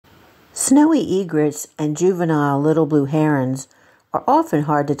Snowy egrets and juvenile little blue herons are often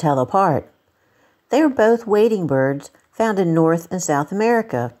hard to tell apart. They are both wading birds found in North and South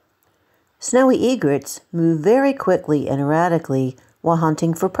America. Snowy egrets move very quickly and erratically while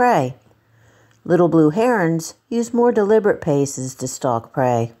hunting for prey. Little blue herons use more deliberate paces to stalk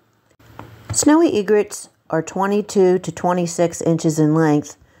prey. Snowy egrets are 22 to 26 inches in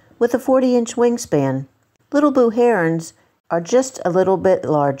length with a 40-inch wingspan. Little blue herons are just a little bit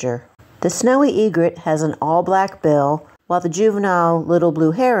larger. The snowy egret has an all-black bill, while the juvenile little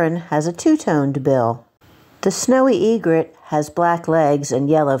blue heron has a two-toned bill. The snowy egret has black legs and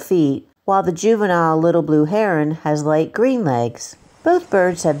yellow feet, while the juvenile little blue heron has light green legs. Both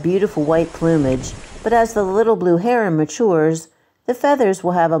birds have beautiful white plumage, but as the little blue heron matures, the feathers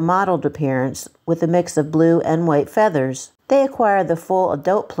will have a mottled appearance with a mix of blue and white feathers. They acquire the full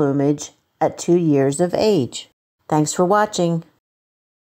adult plumage at 2 years of age. Thanks for watching.